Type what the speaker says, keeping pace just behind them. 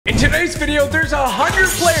today's video, there's 100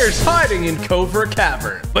 players hiding in Covert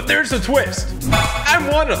Cavern. But there's a twist. I'm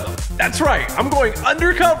one of them. That's right, I'm going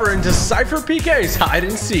undercover into SypherPK's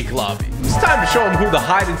hide-and-seek lobby. It's time to show him who the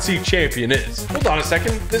hide-and-seek champion is. Hold on a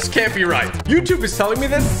second, this can't be right. YouTube is telling me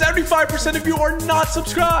that 75% of you are not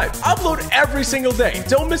subscribed. I upload every single day.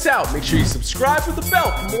 Don't miss out. Make sure you subscribe with the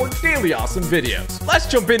bell for more daily awesome videos. Let's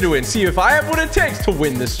jump into it and see if I have what it takes to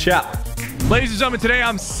win this challenge. Ladies and gentlemen, today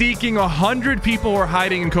I'm seeking 100 people who are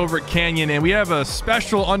hiding in Covert Canyon, and we have a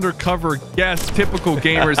special undercover guest, typical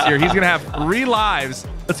gamers here. He's gonna have 3 lives.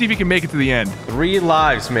 Let's see if he can make it to the end. 3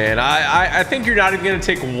 lives, man. I think you're not even gonna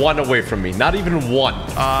take 1 away from me. Not even 1.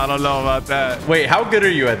 I don't know about that. Wait, how good are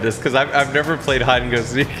you at this? Because I've never played hide and go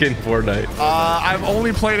seek in Fortnite. I've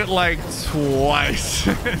only played it like twice,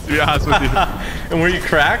 to be honest with you. And were you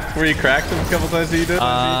cracked? Were you cracked a couple times that you did?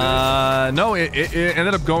 No, it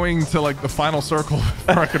ended up going to like the final circle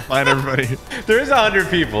where I could find everybody. There is 100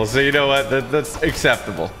 people, so you know what? That's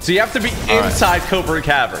acceptable. So you have to be inside Covert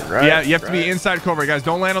Cavern, right? Yeah, you have to be inside Covert, guys.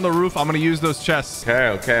 Don't land on the roof. I'm gonna use those chests.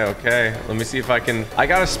 Okay. Let me see if I can. I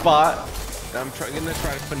got a spot. I'm gonna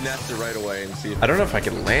try to finesse it right away and see. I don't know if I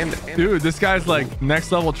can land it. Dude, this guy's like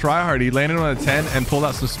next level tryhard. He landed on a tent and pulled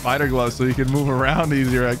out some spider gloves so he could move around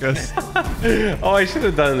easier, I guess. Oh, I should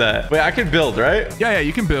have done that. Wait, I can build, right? Yeah,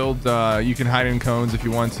 you can build. You can hide in cones if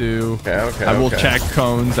you want to. Okay. I will check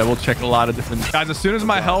cones. I will check a lot of different guys. As soon as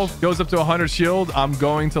my health goes up to 100 shield, I'm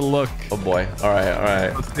going to look. Oh boy. All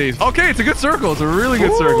right. Let's see. Okay, it's a good circle. It's a really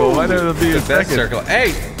good circle. Why there be a second circle?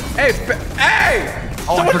 Hey!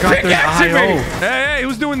 Oh, I forgot there's IO. Hey,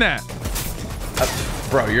 who's doing that?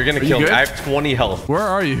 Bro, you're gonna kill me. I have 20 health. Where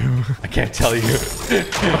are you? I can't tell you.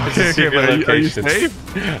 Okay, but are you safe?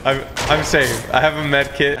 I'm safe. I have a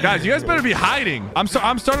med kit. Guys, you guys better be hiding. I'm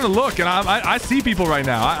starting to look, and I see people right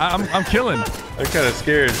now. I'm killing. I'm kind of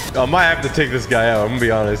scared. I might have to take this guy out. I'm gonna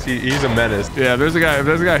be honest. He's a menace. Yeah, if there's a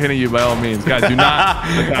guy hitting you, by all means, guys, do not.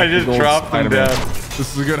 I just dropped him down.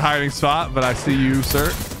 This is a good hiding spot, but I see you,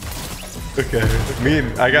 sir. Okay,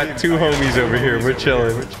 I got 2 homies over here. We're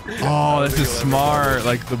chilling. Oh, this is smart.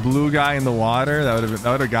 Like the blue guy in the water. That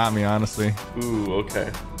would have got me, honestly. Ooh, okay.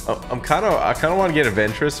 I kind of want to get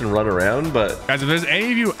adventurous and run around, but guys, if there's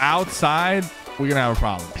any of you outside, we're gonna have a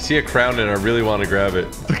problem. I see a crown and I really want to grab it.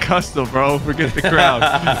 The custom, bro. Forget the crown.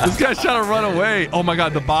 This guy's trying to run away. Oh my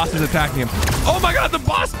god, the boss is attacking him. Oh my god, the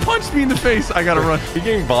boss punched me in the face. I gotta run. He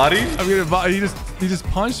getting bodied? I'm getting bodied. He just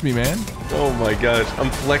punched me, man. Oh my gosh.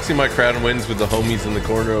 I'm flexing my crown wins with the homies in the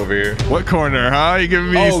corner over here. What corner, huh? You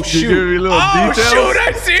giving me, you giving me little details? Oh shoot,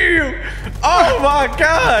 I see you. Oh my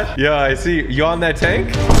god. Yeah, I see you. You on that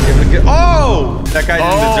tank? Oh, that guy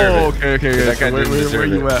didn't deserve it. Okay. That guy didn't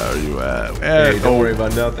deserve it. Where you at? Hey, don't worry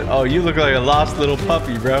about nothing. Oh, you look like a lost little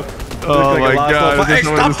puppy, bro. Oh my god. Hey,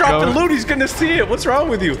 stop dropping loot. He's gonna see it. What's wrong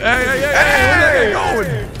with you? Hey, where's that guy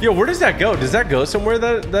going? Yo, where does that go? Does that go somewhere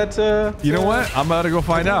You know what? I'm about to go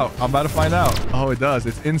find out. Oh, it does.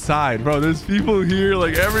 It's inside. Bro, there's people here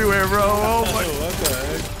like everywhere, bro. Oh my. What the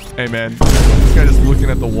heck? Hey, man. This guy just looking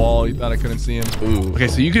at the wall. You thought I couldn't see him? Ooh. Okay,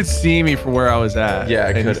 so you could see me from where I was at. Yeah,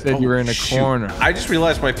 I could. You said you were in a corner. I just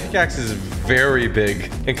realized my pickaxe is very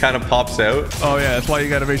big and kind of pops out. Oh, yeah. That's why you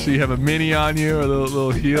got to make sure you have a mini on you, a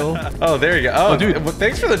little heal. Oh, there you go. Oh, dude. Well,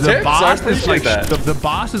 thanks for the tips. I appreciate that. The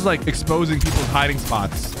boss is like exposing people's hiding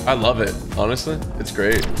spots. I love it. Honestly, it's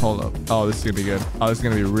great. Hold up. Oh, this is going to be good. Oh, this is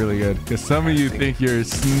going to be really good. Because some of you think you're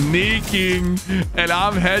sneaking and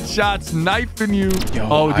I'm headshot sniping you. Yo,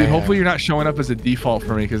 oh, dude. Hopefully you're not showing up as a default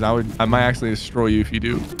for me because I might actually destroy you if you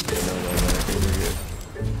do.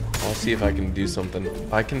 I'll see if I can do something.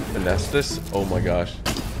 If I can finesse this. Oh my gosh.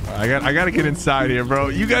 I gotta get inside here, bro.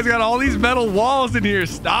 You guys got all these metal walls in here.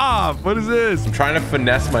 Stop. What is this? I'm trying to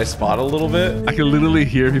finesse my spot a little bit. I can literally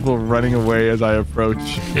hear people running away as I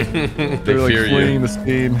approach. They're like fleeing the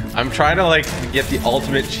scene. I'm trying to like get the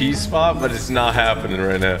ultimate cheese spot, but it's not happening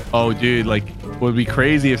right now. Oh, dude, like it would be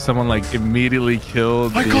crazy if someone like immediately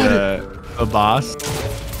killed the boss.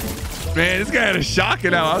 Man, this guy had a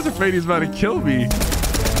shotgun out. I was afraid he was about to kill me.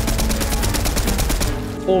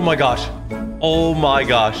 Oh my gosh. Oh my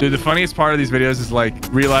gosh. Dude, the funniest part of these videos is like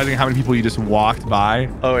realizing how many people you just walked by.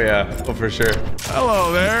 Oh yeah. Oh, for sure.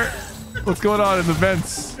 Hello there. What's going on in the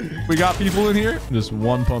vents? We got people in here? Just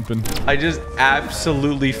one pumping. I just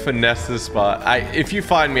absolutely finessed this spot. If you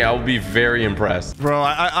find me, I will be very impressed. Bro,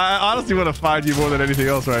 I honestly want to find you more than anything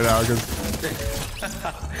else right now because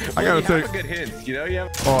I gotta take good hints, you know? Yeah.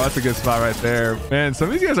 Oh, that's a good spot right there. Man, some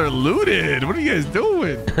of these guys are looted. What are you guys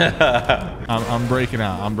doing? I'm breaking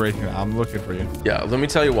out. I'm breaking out. I'm looking for you. Yeah, let me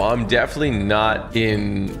tell you what. I'm definitely not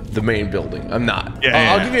in the main building. I'm not.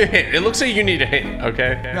 Yeah, I'll give you a hint. It looks like you need a hint,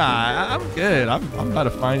 okay? Nah, I'm good. I'm about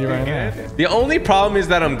to find you right now. The only problem is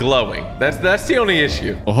that I'm glowing. That's the only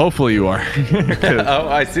issue. Well, hopefully you are. Oh,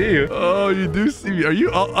 I see you. Oh, you do see me. Are you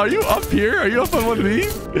up here? Are you up on one of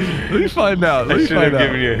these? Let me find out. I should have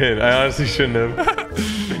given you a hint. I honestly shouldn't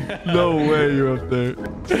have. No way you're up there.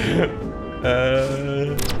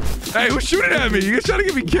 Hey, who's shooting at me? You guys trying to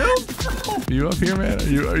get me killed? Are you up here, man?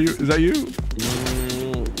 Are you? Is that you?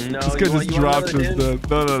 No. This guy just dropped his stuff.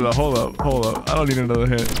 No. Hold up. I don't need another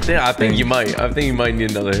hint. Yeah, I think you might. I think you might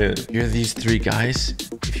need another hint. You're these three guys.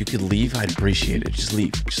 If you could leave, I'd appreciate it. Just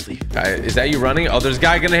leave. Just leave. Is that you running? Oh, there's a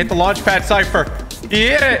guy gonna hit the launch pad, Cypher. He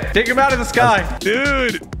hit it. Take him out of the sky.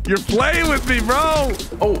 Dude, you're playing with me, bro.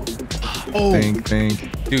 Oh. Think.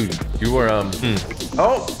 Dude, you were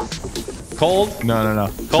Oh. Cold? No.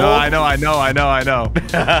 Cold? No, I know. I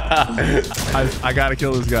gotta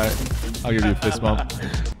kill this guy. I'll give you a fist bump.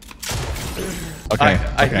 Okay.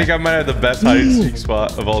 I think I might have the best hide and seek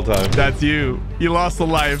spot of all time. That's you. You lost a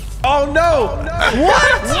life. Oh no!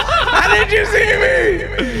 What? How did you see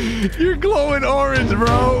me? You're glowing orange,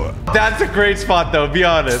 bro. That's a great spot, though. Be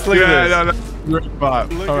honest. Look at this. Great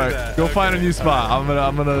spot. All right, go find a new spot. I'm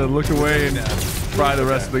gonna look away and fry the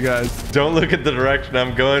rest of the guys. Don't look at the direction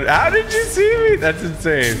I'm going. How did you see me? That's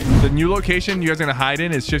insane. The new location you guys are gonna hide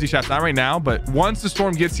in is Shifty Shafts. Not right now, but once the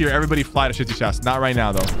storm gets here, everybody fly to Shifty Shafts. Not right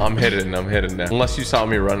now, though. I'm hidden now. Unless you saw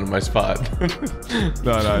me running my spot.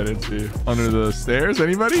 No, I didn't see you. Under the stairs,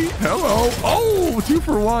 anybody? Hello. Oh, 2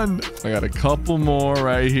 for 1. I got a couple more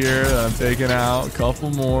right here that I'm taking out. A couple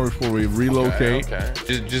more before we relocate. Okay.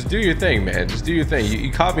 Just do your thing, man. Just do your thing.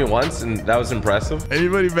 You caught me once, and that was impressive.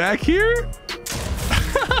 Anybody back here?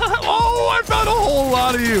 Oh, I found a whole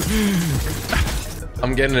lot of you.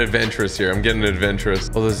 I'm getting adventurous here. Oh,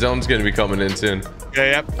 the zone's gonna be coming in soon.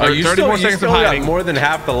 Yeah. Oh, you 30 more seconds of hiding. Got more than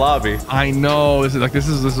half the lobby. I know. This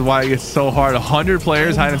is why it gets so hard. 100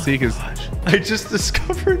 players hide and seek is. I just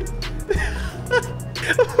discovered.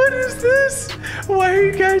 What is this? Why are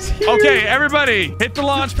you guys here? Okay, everybody, hit the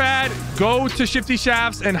launch pad. Go to Shifty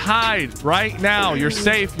Shafts and hide right now. You're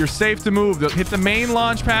safe. You're safe to move. Hit the main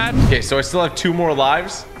launch pad. Okay, so I still have 2 more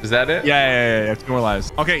lives. Is that it? Yeah. 2 more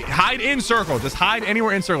lives. Okay, hide in circle. Just hide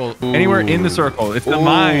anywhere in circle. Ooh. Anywhere in the circle. It's the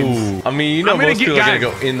mines. I mean, you know, most people are gonna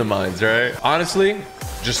go in the mines, right? Honestly,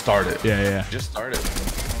 just start it. Yeah. Just start it.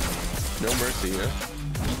 No mercy, yeah.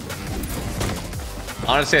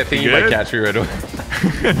 Honestly, I think you might catch me right away.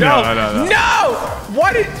 No!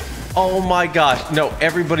 What is... Oh my gosh. No,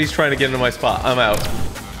 everybody's trying to get into my spot. I'm out.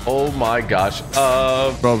 Oh my gosh.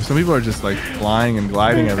 Bro, some people are just like flying and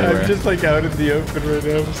gliding everywhere. I'm just like out in the open right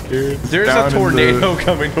now. I'm scared. There's a tornado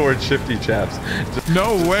coming towards Shifty Chaps.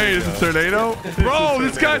 No way. It's a tornado? Bro,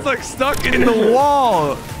 this guy's like stuck in the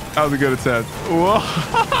wall. That was a good attempt.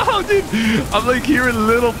 Whoa, dude. I'm like hearing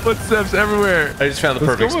little footsteps everywhere. I just found the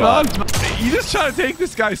perfect spot. You just trying to take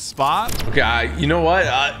this guy's spot? Okay, you know what?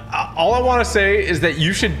 All I want to say is that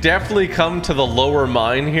you should definitely come to the lower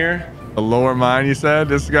mine here. The lower mine, you said?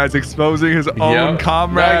 This guy's exposing his own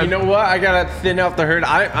comrade. No, you know what? I gotta thin out the herd.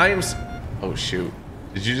 I am... Oh, shoot.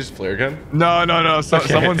 Did you just flare gun? No.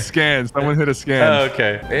 Someone scanned. Someone hit a scan. Oh,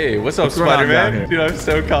 okay. Hey, what's up, Spider-Man? Dude, I'm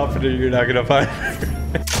so confident you're not gonna find me.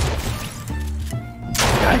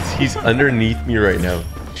 Guys, he's underneath me right now,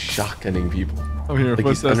 shotgunning people. I'm here. Like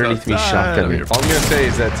he's underneath me, shotgunning. All I'm gonna say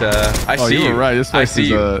is that I see you. You're right. This I see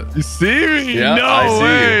you. You see me? Yeah, no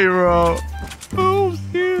way, bro. Oh,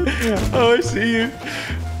 shit. Oh, I see you.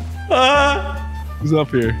 Who's up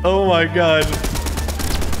here? Oh my god.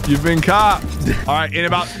 You've been caught. All right, in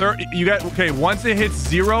about 30, you guys, okay, once it hits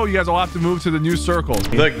 0, you guys will have to move to the new circle.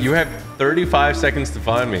 Look, you have 35 seconds to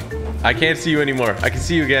find me. I can't see you anymore. I can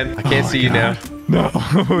see you again. I can't see you now. No.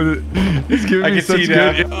 He's giving me such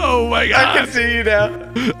good... Oh my god. I can see you now.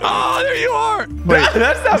 Oh, there you are. Wait,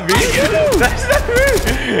 that's not me. That's not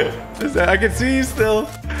me. I can see you still.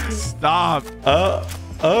 Stop. Oh.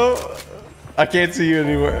 I can't see you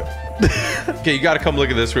anymore. Okay, you gotta come look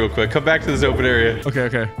at this real quick. Come back to this open area.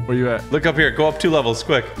 Okay. Where you at? Look up here. Go up 2 levels,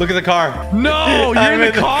 quick. Look at the car. No, you're in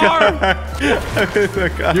the car. I'm in the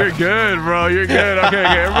car. You're good, bro. You're good. Okay.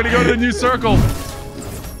 Everybody go to the new circle.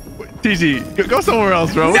 TG, go somewhere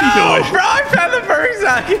else, bro. What are you doing? Bro, I found the perfect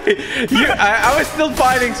side. I was still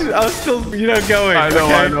fighting. I was still, going. I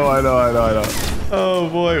know. Oh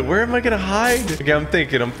boy, where am I gonna hide? Okay, I'm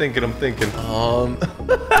thinking.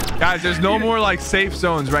 Guys, there's no more like safe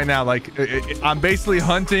zones right now. Like I'm basically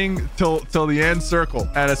hunting till the end circle.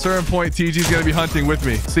 At a certain point, TG's gonna be hunting with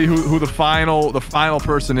me. See who the final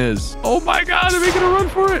person is. Oh my God, they're making a run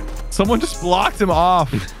for it. Someone just blocked him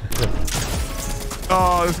off.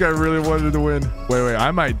 Oh, this guy really wanted to win. Wait,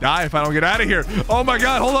 I might die if I don't get out of here. Oh my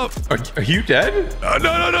God, hold up. Are you dead?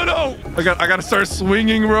 No. I gotta start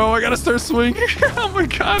swinging, bro. I gotta start swinging. Oh my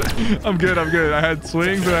God. I'm good. I had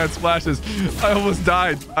swings and I had splashes. I almost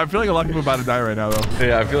died. I feel like a lot of people are about to die right now, though.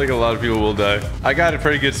 Yeah, I feel like a lot of people will die. I got a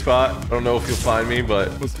pretty good spot. I don't know if you'll find me, but...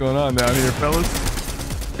 What's going on down here, fellas?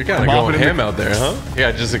 You're kind of going ham out there, huh? Yeah,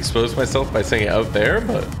 I just exposed myself by saying out there,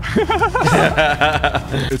 but...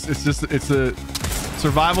 it's a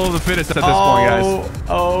survival of the fittest at this point, guys.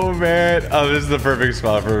 Oh, man. Oh, this is the perfect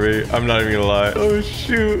spot for me. I'm not even gonna lie. Oh,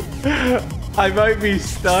 shoot. I might be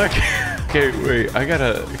stuck. Okay, wait. I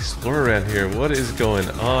gotta explore around here. What is going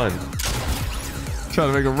on?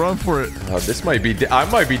 Trying to make a run for it. Oh, this might be... I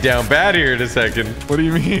might be down bad here in a second. What do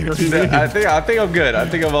you mean? I think I'm good. I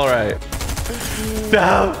think I'm all right.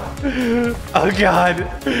 No. Oh God.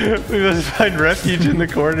 We must find refuge in the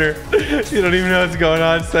corner. You don't even know what's going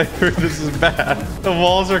on, Cypher. This is bad. The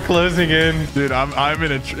walls are closing in. Dude, I'm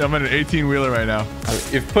in an 18-wheeler right now.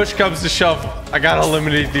 If push comes to shove, I gotta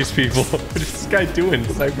eliminate these people. What is this guy doing?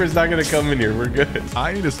 Cypher's not gonna come in here. We're good.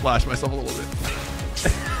 I need to splash myself a little bit.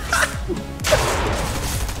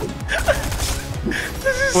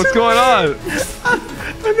 What's going on?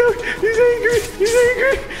 Oh no, he's angry.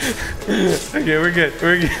 Okay, we're good.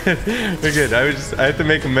 I have to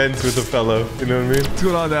make amends with a fellow. You know what I mean? What's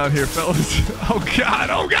going on down here, fellas? Oh God,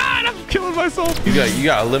 I'm killing myself. You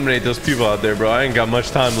gotta eliminate those people out there, bro. I ain't got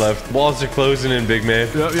much time left. Walls are closing in, big man.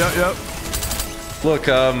 Yep. Look,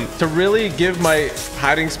 to really give my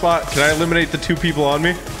hiding spot, can I eliminate the 2 people on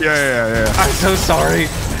me? Yeah. I'm so sorry.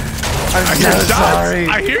 I'm so sorry.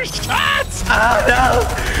 I hear shots. Oh, no.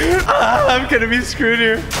 Oh, I'm going to be screwed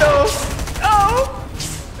here.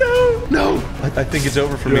 No. I think it's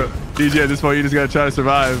over for me. DJ, at this point, you just got to try to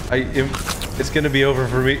survive. It's going to be over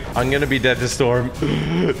for me. I'm going to be dead to storm.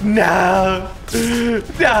 No. 13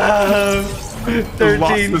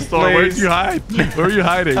 storm. Where did you hide? Where are you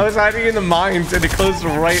hiding? I was hiding in the mines and it closed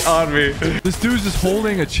right on me. This dude's just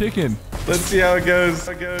holding a chicken. Let's see how it goes.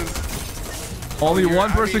 Only one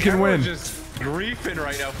person can win. Just griefing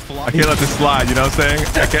right now. I can't let this slide, you know what I'm saying?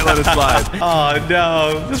 I can't let it slide. Oh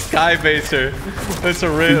no, the sky baser. That's a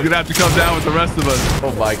rip. He's gonna have to come down with the rest of us.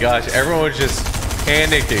 Oh my gosh, everyone's just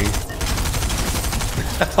panicking.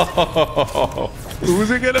 Who's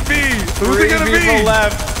it gonna be? Who's it gonna be?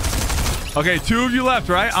 Left. Okay, 2 of you left,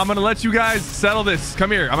 right? I'm gonna let you guys settle this. Come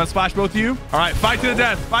here. I'm gonna splash both of you. All right, fight to the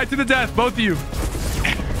death. Fight to the death, both of you.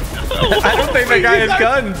 I don't think that guy has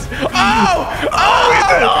guns. What?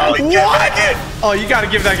 Oh, you got to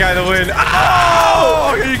give that guy the win.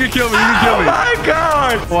 Oh, okay, you can kill me. Oh my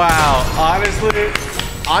God. Wow. Honestly,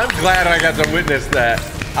 I'm glad I got to witness that.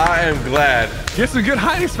 I am glad. You have some good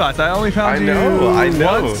hiding spots. I only found you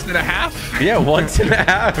once and a half. Yeah, once and a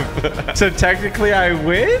half. So technically I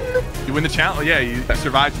win? You win the challenge. Yeah, you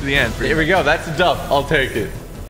survived to the end. Here we go. That's a dub. I'll take it.